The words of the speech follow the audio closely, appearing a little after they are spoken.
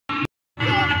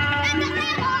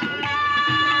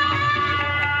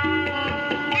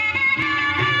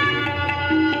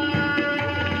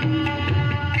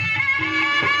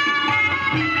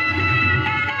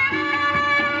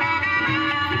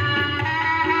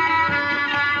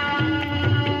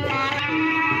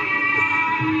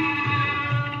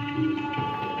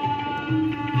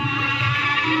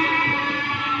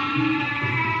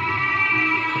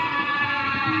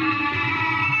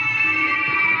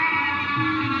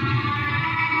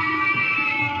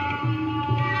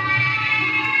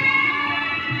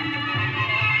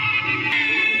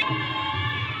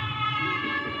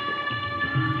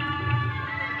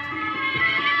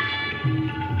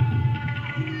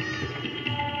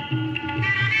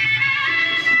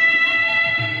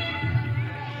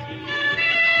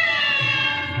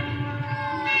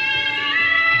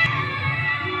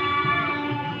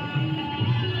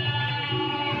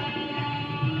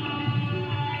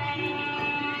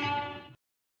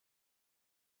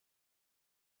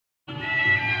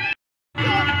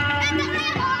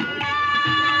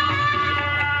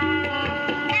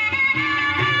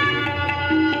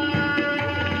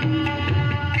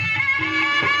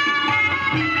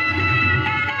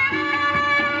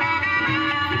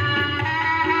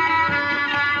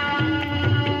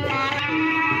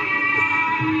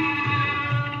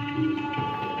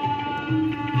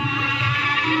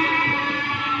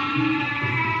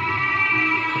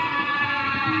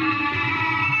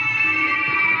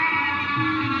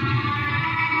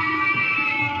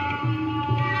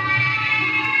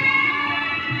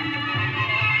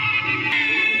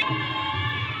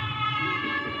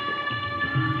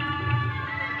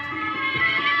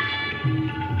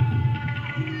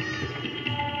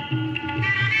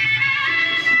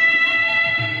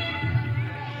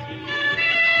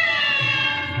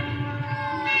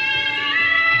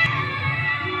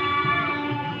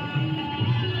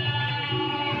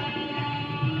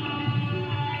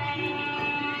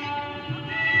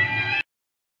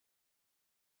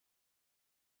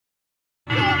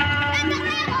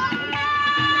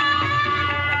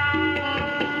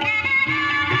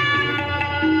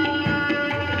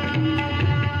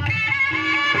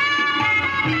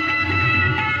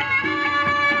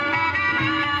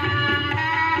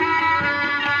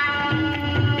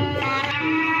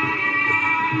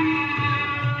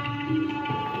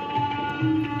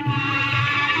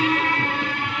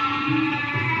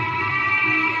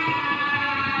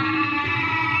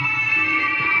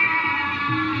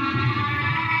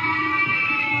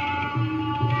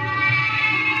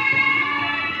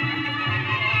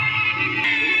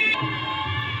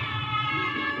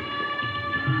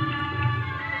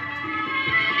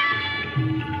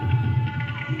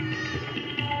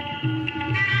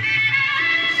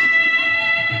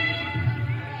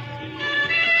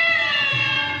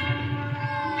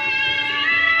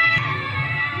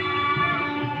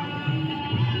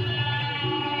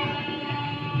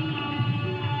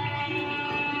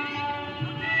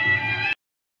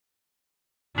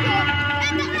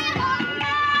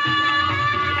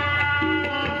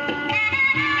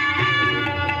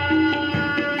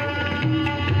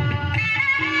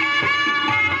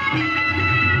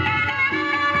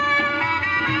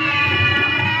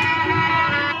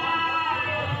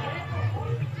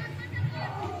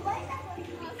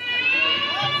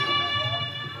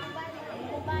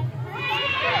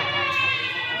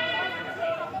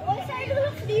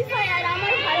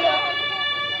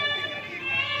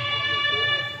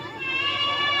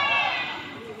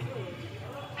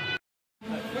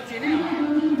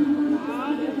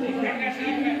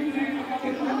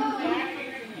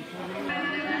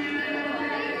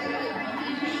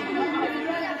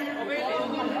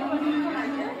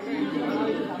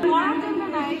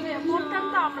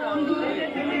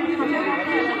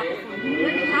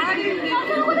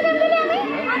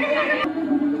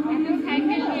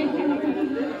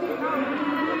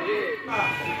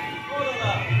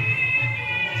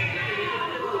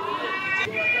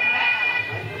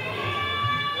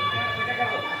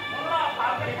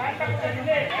আমরা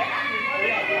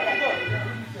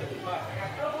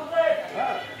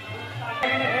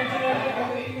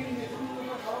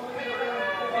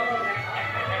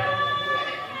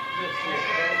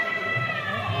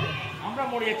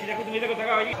মরে যাচ্ছি, দেখো তুমি দেখো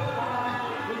দেখা হয়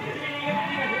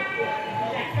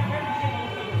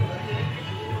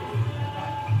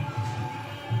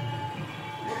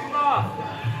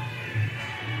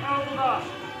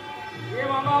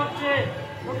বাঁধা হচ্ছে,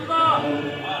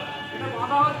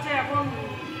 বাঁধা হচ্ছে এখন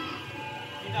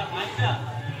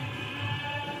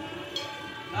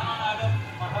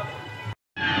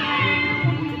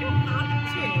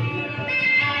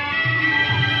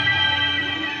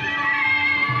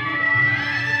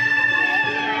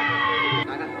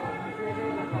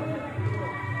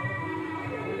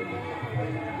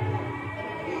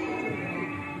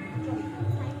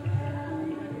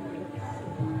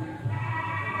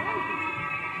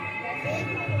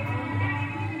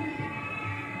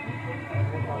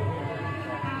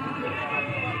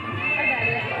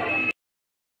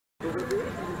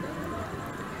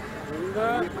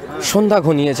সন্ধ্যা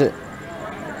ঘনিয়েছে।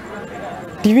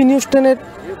 টিভি নিউজ 10-এর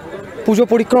পুজো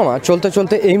পরিক্রমা চলতে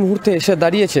চলতে এই মুহূর্তে এসে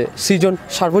দাঁড়িয়েছে সৃজন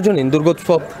সার্বজনীন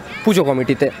দুর্গোৎসব পুজো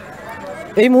কমিটিতে।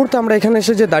 এই মুহূর্তে আমরা এখানে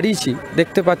এসে যে দাঁড়িয়েছি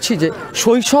দেখতে পাচ্ছি যে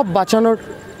শৈশব বাঁচানোর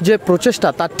যে প্রচেষ্টা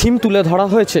তার থিম তুলে ধরা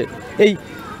হয়েছে এই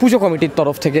পুজো কমিটির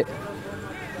তরফ থেকে।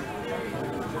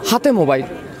 হাতে মোবাইল,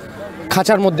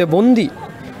 খাঁচার মধ্যে বন্দি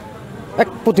এক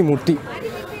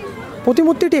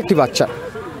প্রতিমূর্তিটি একটি বাচ্চা।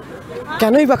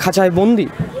 কেনই বা খাঁচায় বন্দি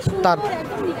তার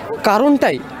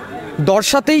কারণটাই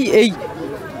দর্শাতেই এই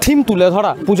থিম তুলে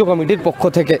ধরা পুজো কমিটির পক্ষ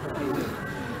থেকে।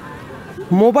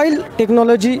 মোবাইল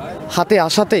টেকনোলজি হাতে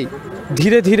আসাতেই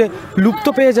ধীরে ধীরে লুপ্ত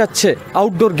পেয়ে যাচ্ছে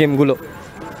আউটডোর গেমগুলো।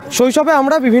 শৈশবে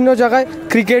আমরা বিভিন্ন জায়গায়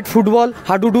ক্রিকেট, ফুটবল,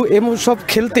 হাডুডু এমন সব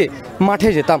খেলতে মাঠে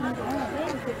যেতাম।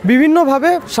 বিভিন্নভাবে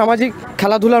সামাজিক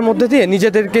খেলাধুলার মধ্যে দিয়ে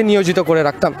নিজেদেরকে নিয়োজিত করে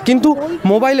রাখতাম, কিন্তু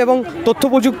মোবাইল এবং তথ্য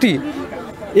প্রযুক্তি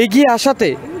এগিয়ে আসাতে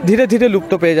ধীরে ধীরে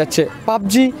লুপ্ত পেয়ে যাচ্ছে।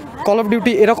 পাবজি, কল অফ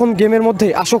ডিউটি এরকম গেমের মধ্যে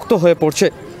আসক্ত হয়ে পড়ছে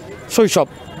শৈশব।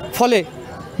 ফলে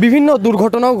বিভিন্ন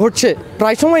দুর্ঘটনাও ঘটছে।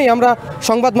 প্রায় সময়ই আমরা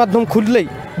সংবাদ মাধ্যম খুললেই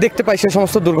দেখতে পাই সে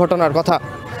সমস্ত দুর্ঘটনার কথা।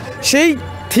 সেই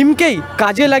থিমকেই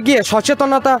কাজে লাগিয়ে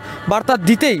সচেতনতা বার্তা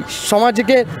দিতেই,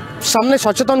 সমাজকে সামনে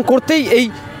সচেতন করতেই এই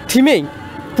থিমেই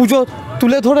পুজো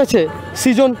তুলে ধরেছে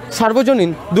সৃজন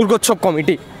সার্বজনীন দুর্গোৎসব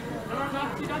কমিটি।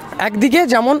 একদিকে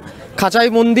যেমন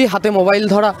খাঁচায় বন্দি হাতে মোবাইল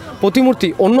ধরা প্রতিমূর্তি,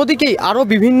 অন্যদিকেই আরও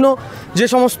বিভিন্ন যে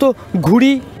সমস্ত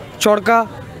ঘুড়ি, চরকা,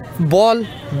 বল,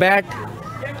 ব্যাট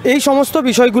এই সমস্ত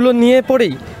বিষয়গুলো নিয়ে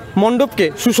পড়েই মণ্ডপকে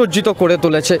সুসজ্জিত করে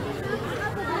তুলেছে।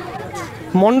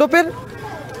 মণ্ডপের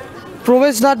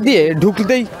প্রবেশদ্বার দিয়ে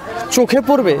ঢুকতেই চোখে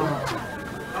পড়বে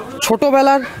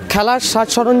ছোটোবেলার খেলার সাজ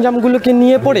সরঞ্জামগুলোকে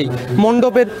নিয়ে পড়েই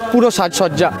মণ্ডপের পুরো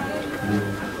সাজসজ্জা।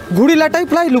 ঘুড়িলাটাই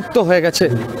প্রায় লুপ্ত হয়ে গেছে।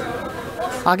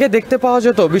 আগে দেখতে পাওয়া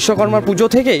যেত বিশ্বকর্মার পুজো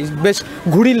থেকেই বেশ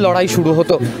ঘুড়ির লড়াই শুরু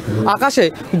হতো। আকাশে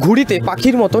ঘুড়িতে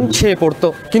পাখির মতন ছেয়ে পড়তো,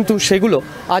 কিন্তু সেগুলো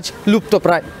আজ লুপ্ত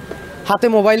প্রায়। হাতে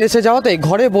মোবাইল এসে যাওয়াতে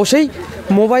ঘরে বসেই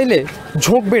মোবাইলে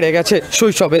ঝোঁক বেড়ে গেছে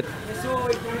শৈশবের।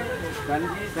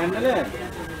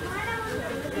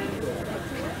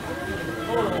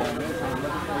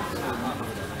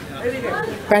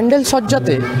 প্যান্ডেল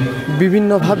সজ্জাতে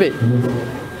বিভিন্নভাবে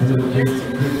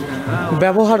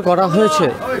ব্যবহার করা হয়েছে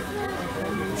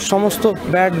সমস্ত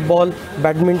ব্যাট, বল,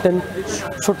 ব্যাডমিন্টন,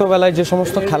 ছোটোবেলায় যে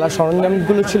সমস্ত খেলার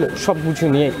সরঞ্জামগুলো ছিল সব কিছু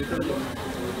নিয়ে।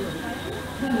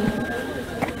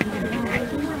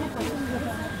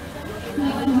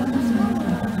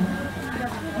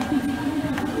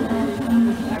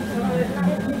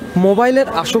 মোবাইলের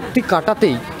আসক্তি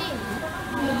কাটাতেই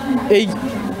এই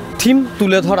থিম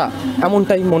তুলে ধরা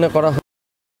এমনটাই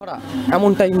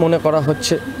মনে করা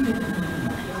হচ্ছে।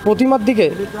 প্রতিমার দিকে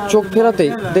চোখ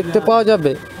ফেরাতেই দেখতে পাওয়া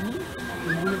যাবে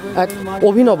এক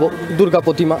অভিনব দুর্গা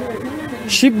প্রতিমা।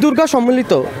 শিব দুর্গা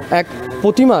সম্মিলিত এক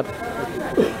প্রতিমার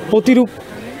প্রতিরূপ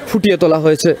ফুটিয়ে তোলা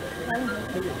হয়েছে।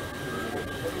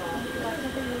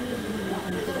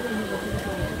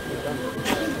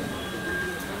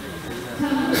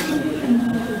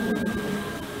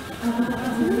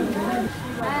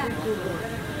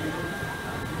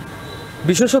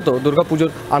 বিশেষত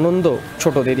দুর্গাপুজোর আনন্দ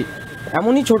ছোটদেরই।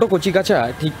 এমনই ছোট কচিকাচা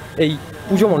ঠিক এই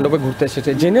পুজো মণ্ডপে ঘুরতে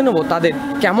এসেছে। জেনে নেব তাদের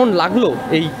কেমন লাগলো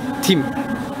এই থিম।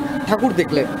 ঠাকুর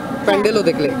দেখলে, প্যান্ডেলও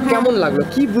দেখলে, কেমন লাগলো,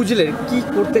 কি বুঝলে, কি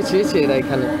করতে চেয়েছে এরা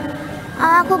এখানে?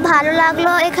 আমার খুব ভালো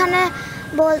লাগলো। এখানে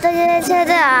বলতে চেয়েছে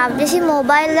যে বেশি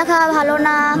মোবাইল দেখা ভালো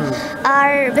না, আর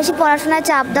বেশি পড়াশোনায়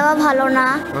চাপ দেওয়া ভালো না,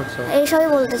 এইসবই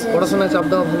বলতে চাই। পড়াশোনায় চাপ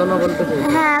দেওয়া ভালো না বলতে চাই?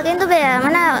 হ্যাঁ, কিন্তু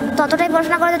মানে ততটাই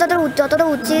পড়াশোনা করা যায়, যতটা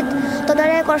উচিত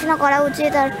ততটাই পড়াশোনা করা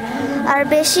উচিত। আর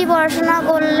বেশি পড়াশোনা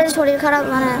করলে শরীর খারাপ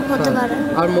মানে হতে পারে।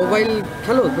 আর মোবাইল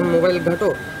খেলো? তুমি মোবাইল ঘাটো?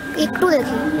 একটু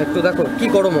দেখি। একটু দেখো? কি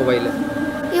করো মোবাইলে?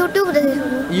 ইউটিউব দেখি।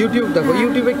 ইউটিউব দেখো?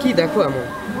 ইউটিউবে কি দেখো এমন?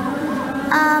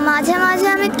 মাঝে মাঝে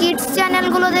আমি কিডস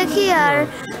চ্যানেলগুলো দেখি, আর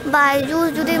বাইজুস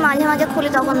যদি মাঝে মাঝে খুলি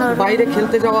তখন। বাইরে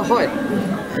খেলতে যাওয়া হয়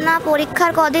না,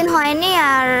 পরীক্ষার কদিন হয়নি,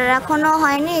 আর এখনো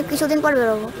হয়নি, কিছুদিন পর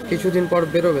বেরোবো। কিছুদিন পর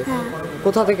বেরোবে? হ্যাঁ।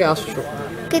 কোথা থেকে আসছো?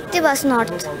 কৃত্তিবাস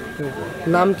নর্থ।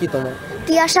 নাম কি তোমার?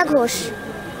 তিয়াশা ঘোষ।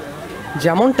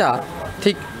 যেমনটা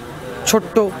ঠিক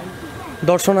ছোট্ট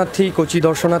দর্শনার্থী, কোচি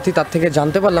দর্শনার্থী, তার থেকে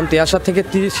জানতে পারলাম তিয়াশা থেকে,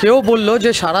 সেও বললো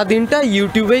যে সারা দিনটা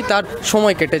ইউটিউবেই তার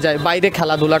সময় কেটে যায়, বাইরে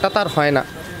খেলাধুলাটা তার হয় না।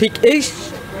 ঠিক এই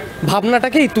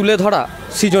ভাবনাটাকেই তুলে ধরা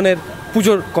সৃজনের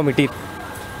পুজোর কমিটির।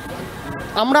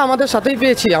 আমরা আমাদের সাথেই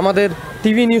পেয়েছি আমাদের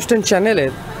টিভি নিউজ 10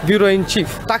 চ্যানেলের ব্যুরো ইন চিফ।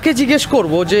 তাকে জিজ্ঞেস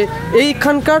করব যে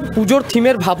এইখানকার পুজোর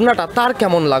থিমের ভাবনাটা তার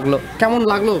কেমন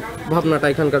লাগলো ভাবনাটা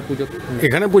এখানকার পুজো?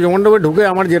 এখানে পুজো মণ্ডপে ঢুকে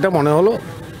আমার যেটা মনে হলো,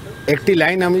 একটি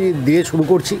লাইন আমি দিয়ে শুরু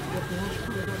করছি,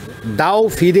 দাও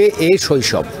ফিরে এ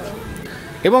শৈশব।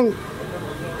 এবং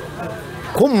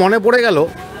খুব মনে পড়ে গেল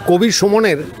কবি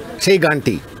সুমনের সেই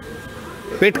গানটি,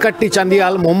 পেট কাটটি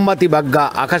চাঁদিয়াল মোমবাতি বাগ্গা,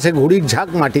 আকাশে ঘুড়ির ঝাঁক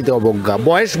মাটিতে অবজ্ঞা,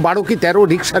 বয়স 12 কি 13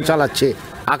 রিক্সা চালাচ্ছে,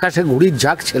 আকাশে ঘুড়ির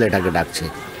ঝাঁক ছেলেটাকে ডাকছে।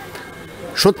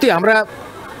 সত্যি আমরা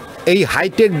এই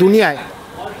হাইটেক দুনিয়ায়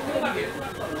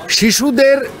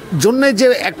শিশুদের জন্য যে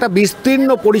একটা বিস্তীর্ণ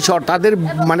পরিসর, তাদের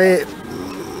মানে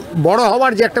বড়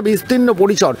হওয়ার যে একটা বিস্তীর্ণ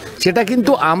পরিসর, সেটা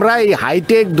কিন্তু আমরা এই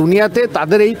হাইটেক দুনিয়াতে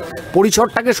তাদের এই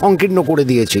পরিসরটাকে সংকীর্ণ করে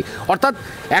দিয়েছি। অর্থাৎ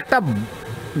একটা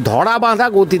ধরা বাঁধা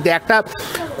গতিতে, একটা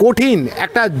কঠিন,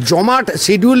 একটা জমাট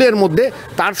শিডিউলের মধ্যে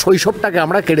তার শৈশবটাকে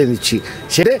আমরা কেড়ে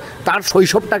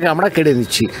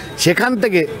নিচ্ছি, সেখান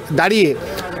থেকে দাঁড়িয়ে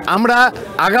আমরা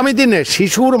আগামী দিনে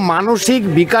শিশুর মানসিক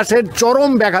বিকাশের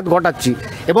চরম ব্যাঘাত ঘটাচ্ছি।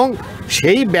 এবং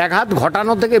সেই ব্যাঘাত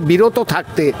ঘটানো থেকে বিরত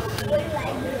থাকতে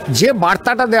যে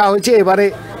বার্তাটা দেওয়া হয়েছে এবারে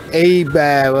এই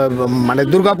মানে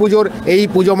দুর্গাপুজোর এই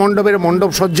পুজো মণ্ডপের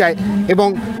মণ্ডপ সজ্জায়, এবং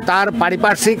তার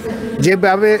পারিপার্শ্বিক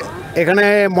যেভাবে এখানে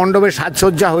মণ্ডপের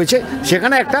সাজসজ্জা হয়েছে,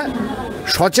 সেখানে একটা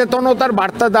সচেতনতার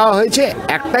বার্তা দেওয়া হয়েছে।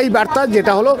 একটাই বার্তা,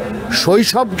 যেটা হলো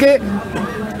শৈশবকে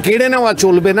কেড়ে নেওয়া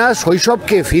চলবে না,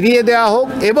 শৈশবকে ফিরিয়ে দেওয়া হোক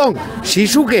এবং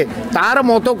শিশুকে তার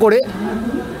মতো করে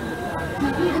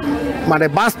মানে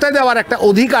বাঁচতে দেওয়ার একটা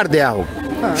অধিকার দেওয়া হোক।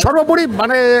 সর্বোপরি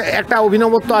মানে একটা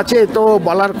অভিনবত্ব আছে, তো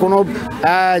বলার কোনো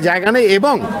জায়গা নেই।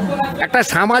 এবং একটা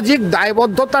সামাজিক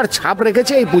দায়বদ্ধতার ছাপ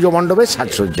রেখেছে এই পুজো মণ্ডপের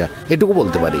সাজসজ্জা, এটুকু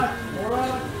বলতে পারি।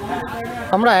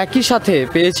 আমরা একই সাথে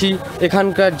পেয়েছি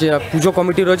এখানকার যে পুজো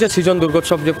কমিটি রয়েছে, সৃজন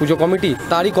দুর্গোৎসব যে পুজো কমিটি,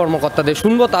 তারই কর্মকর্তাদের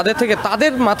শুনবো তাদের থেকে,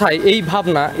 তাদের মাথায় এই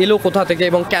ভাবনা এলো কোথা থেকে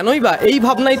এবং কেনই বা এই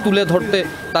ভাবনাই তুলে ধরতে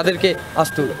তাদেরকে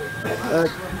আসতে হলো।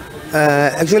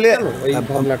 অ্যাকচুয়ালি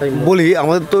বলি,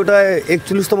 আমাদের তো এটা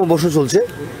 41তম বর্ষ চলছে,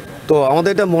 তো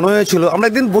আমাদের এটা মনে হয়েছিল, আমরা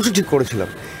একদিন বসে ঠিক করেছিলাম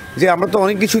যে আমরা তো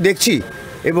অনেক কিছু দেখছি,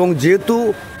 এবং যেহেতু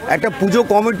একটা পুজো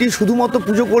কমিটি শুধুমাত্র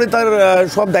পুজো করে তার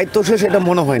সব দায়িত্ব শেষ, এটা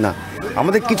মনে হয় না।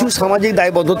 আমাদের কিছু সামাজিক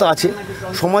দায়বদ্ধতা আছে,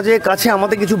 সমাজের কাছে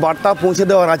আমাদের কিছু বার্তা পৌঁছে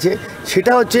দেওয়ার আছে।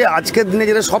 সেটা হচ্ছে আজকের দিনে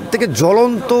যেটা সব থেকে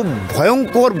জ্বলন্ত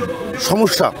ভয়ঙ্কর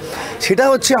সমস্যা, সেটা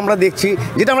হচ্ছে আমরা দেখছি,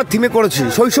 যেটা আমরা থিমে করেছি,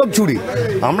 শৈশব চুরি।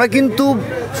 আমরা কিন্তু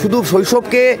শুধু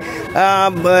শৈশবকে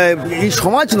এই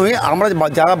সমাজ নয়, আমরা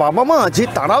যারা বাবা মা আছি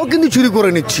তারাও কিন্তু চুরি করে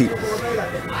নিচ্ছি।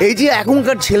 এই যে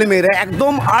এখনকার ছেলেমেয়েরা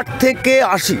একদম 8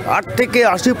 থেকে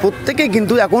 80 প্রত্যেকে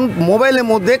কিন্তু এখন মোবাইলের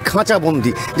মধ্যে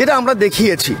খাঁচাবন্দি, যেটা আমরা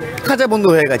দেখিয়েছি, খাঁচাবন্দি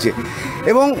হয়ে গেছে।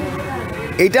 এবং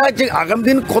এটা যে আগামী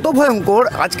দিন কত ভয়ঙ্কর,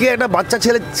 আজকে একটা বাচ্চা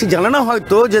ছেলে জানে না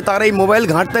হয়তো যে তার এই মোবাইল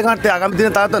ঘাঁটতে ঘাঁটতে আগামী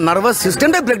দিনে তার নার্ভাস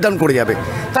সিস্টেমটাই ব্রেকডাউন করে যাবে,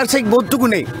 তার সেই বোধটুকু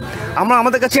নেই।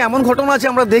 আমাদের কাছে এমন ঘটনা আছে,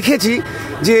 আমরা দেখেছি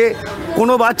যে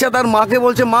কোনো বাচ্চা তার মাকে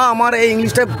বলছে, মা আমার এই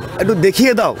ইংলিশটা একটু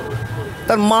দেখিয়ে দাও,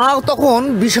 তার মা তখন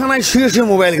বিছানায় শুয়ে শুয়ে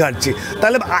মোবাইল ঘাঁটছে।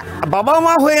 তাহলে বাবা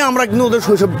মা হয়ে আমরা কিন্তু ওদের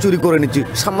শৈশব চুরি করে নিচ্ছি,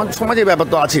 সমাজের ব্যাপার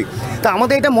তো আছে। তা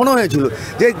আমাদের এটা মনে হয়েছিল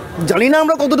যে জানি না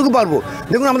আমরা কতটুকু পারবো।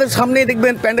 দেখুন আমাদের সামনে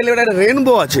দেখবেন প্যান্ডেলের একটা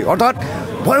রেনবো আছে, অর্থাৎ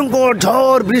ভয়ঙ্কর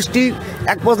ঝড় বৃষ্টি,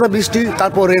 এক পশলা বৃষ্টি,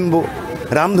 তারপর রেনবো,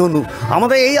 রামধনু।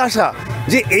 আমাদের এই আশা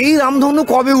যে এই রামধনু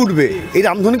কবে উঠবে, এই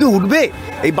রামধনু কি উঠবে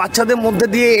এই বাচ্চাদের মধ্যে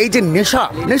দিয়ে? এই যে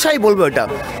নেশাই বলবো, এটা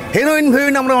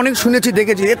হেরোইন আমরা অনেক শুনেছি,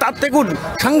 দেখেছি, তার থেকেও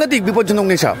সাংঘাতিক বিপজ্জনক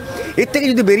নেশা। এর থেকে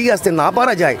যদি বেরিয়ে আসতে না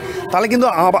পারা যায়, তাহলে কিন্তু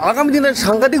আগামী দিনে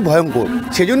সাংঘাতিক ভয়ঙ্কর।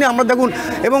 সেই জন্য আমরা দেখুন,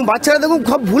 এবং বাচ্চারা দেখুন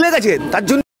সব ভুলে গেছে,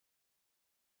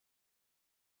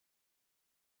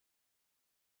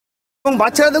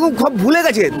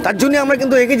 তার জন্য আমরা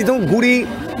কিন্তু এঁকেছি। দেখুন ঘুড়ি,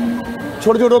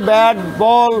 ছোট ছোট ব্যাট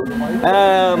বল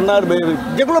আপনার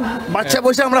যেগুলো বাচ্চা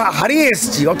বয়সে আমরা হারিয়ে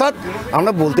এসেছি, অর্থাৎ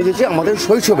আমরা বলতে চাইছি আমাদের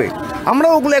শৈশবে আমরা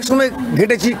ওগুলো একসময়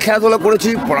ঘেটেছি, খেলাধুলা করেছি,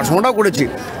 পড়াশোনাটাও করেছি।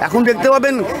 এখন দেখতে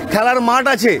পাবেন খেলার মাঠ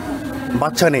আছে,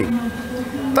 বাচ্চা নেই।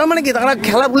 তার মানে কি তারা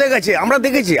খেলা ভুলে গেছে। আমরা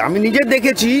দেখেছি, আমি নিজে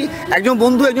দেখেছি, একজন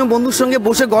বন্ধুর সঙ্গে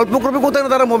বসে গল্প করবে, কোথায় না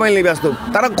তারা মোবাইল নিয়ে ব্যস্ত,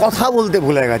 তারা কথা বলতে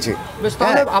ভুলে গেছে। বেশ,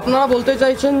 তাহলে আপনারা বলতে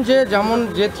চাইছেন যে যেমন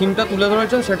যে থিমটা তুলে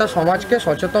ধরেছেন সেটা সমাজকে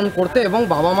সচেতন করতে এবং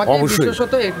বাবা মাকে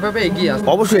বিশেষত এইভাবে এগিয়ে আসতে,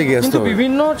 অবশ্যই এগিয়ে আসতে। কিন্তু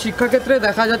বিভিন্ন শিক্ষাক্ষেত্রে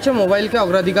দেখা যাচ্ছে মোবাইলকে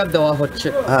অগ্রাধিকার দেওয়া হচ্ছে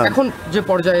এখন যে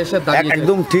পর্যায়ে এসে দাঁড়িয়েছে।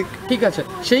 একদম ঠিক আছে,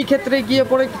 সেই ক্ষেত্রে গিয়ে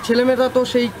পরে ছেলেমেয়েরা তো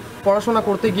সেই পড়াশোনা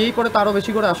করতে গিয়েই পরে তারও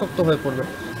বেশি করে আসক্ত হয়ে পড়বে।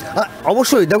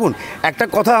 অবশ্যই দেখুন, একটা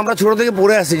কথা আমরা ছোটো থেকে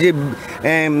পড়ে আসি যে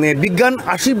বিজ্ঞান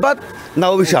আশীর্বাদ না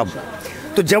অভিশাপ।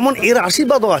 তো যেমন এর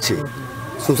আশীর্বাদও আছে,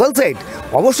 সোশ্যাল সাইট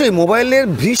অবশ্যই মোবাইলের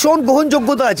ভীষণ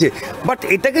গ্রহণযোগ্যতা আছে, বাট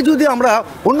এটাকে যদি আমরা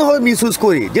অন্যভাবে মিসইউজ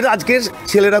করি, যেটা আজকের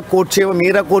ছেলেরা করছে বা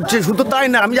মেয়েরা করছে, শুধু তাই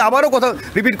না, আমি আবারও কথা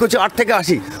রিপিট করছি, 8 থেকে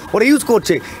 80 ওরা ইউজ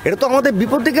করছে, এটা তো আমাদের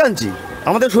বিপদ থেকে আনছি।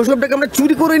 আমাদের শৈশবটাকে আমরা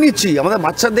চুরি করে নিচ্ছি, আমাদের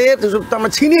বাচ্চাদের শৈশবটা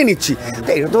আমরা ছিনিয়ে নিচ্ছি,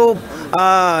 তাই এটা তো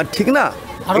ঠিক না।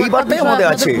 এই বার্তাই আমাদের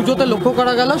আছে। পুজোতে লক্ষ্য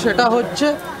করা গেল সেটা হচ্ছে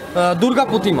দুর্গা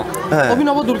প্রতিমা,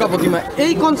 অভিনব দুর্গা প্রতিমা,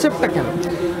 এই কনসেপ্টটা কেন?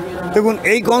 দেখুন,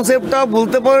 এই কনসেপ্টটা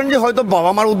বলতে পারেন যে হয়তো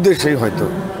বাবা মার উদ্দেশ্যেই হয়তো।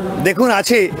 দেখুন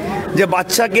আছে যে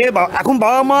বাচ্চাকে এখন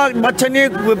বাবা মা বাচ্চা নিয়ে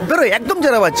বেরোয়, একদম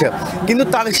যারা বাচ্চা, কিন্তু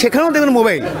তার সেখানেও দেখবেন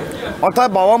মোবাইল, অর্থাৎ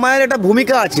বাবা মায়ের একটা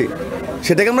ভূমিকা আছে,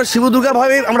 সেটাকে আমরা শিব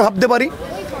দুর্গাভাবে আমরা ভাবতে পারি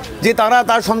যে তারা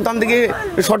তার সন্তানদেরকে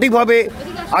সঠিকভাবে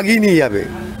এগিয়ে নিয়ে যাবে,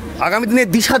 আগামী দিনে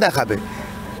দিশা দেখাবে,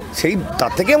 সেই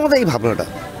তার থেকে আমাদের এই ভাবনাটা।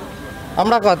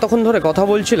 আমরা এতক্ষণ ধরে কথা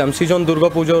বলছিলাম সৃজন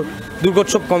দুর্গাপুজোর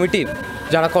দুর্গোৎসব কমিটির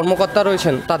যারা কর্মকর্তা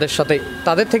রয়েছেন তাদের সাথে,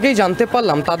 তাদের থেকেই জানতে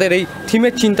পারলাম তাদের এই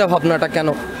থিমের চিন্তা ভাবনাটা কেন।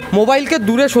 মোবাইলকে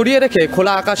দূরে সরিয়ে রেখে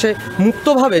খোলা আকাশে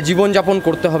মুক্তভাবে জীবনযাপন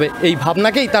করতে হবে, এই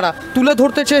ভাবনাকেই তারা তুলে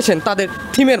ধরতে চেয়েছেন তাদের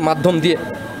থিমের মাধ্যম দিয়ে।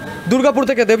 দুর্গাপুর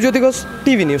থেকে দেবজ্যোতি ঘোষ,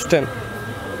 টিভি নিউজ 10।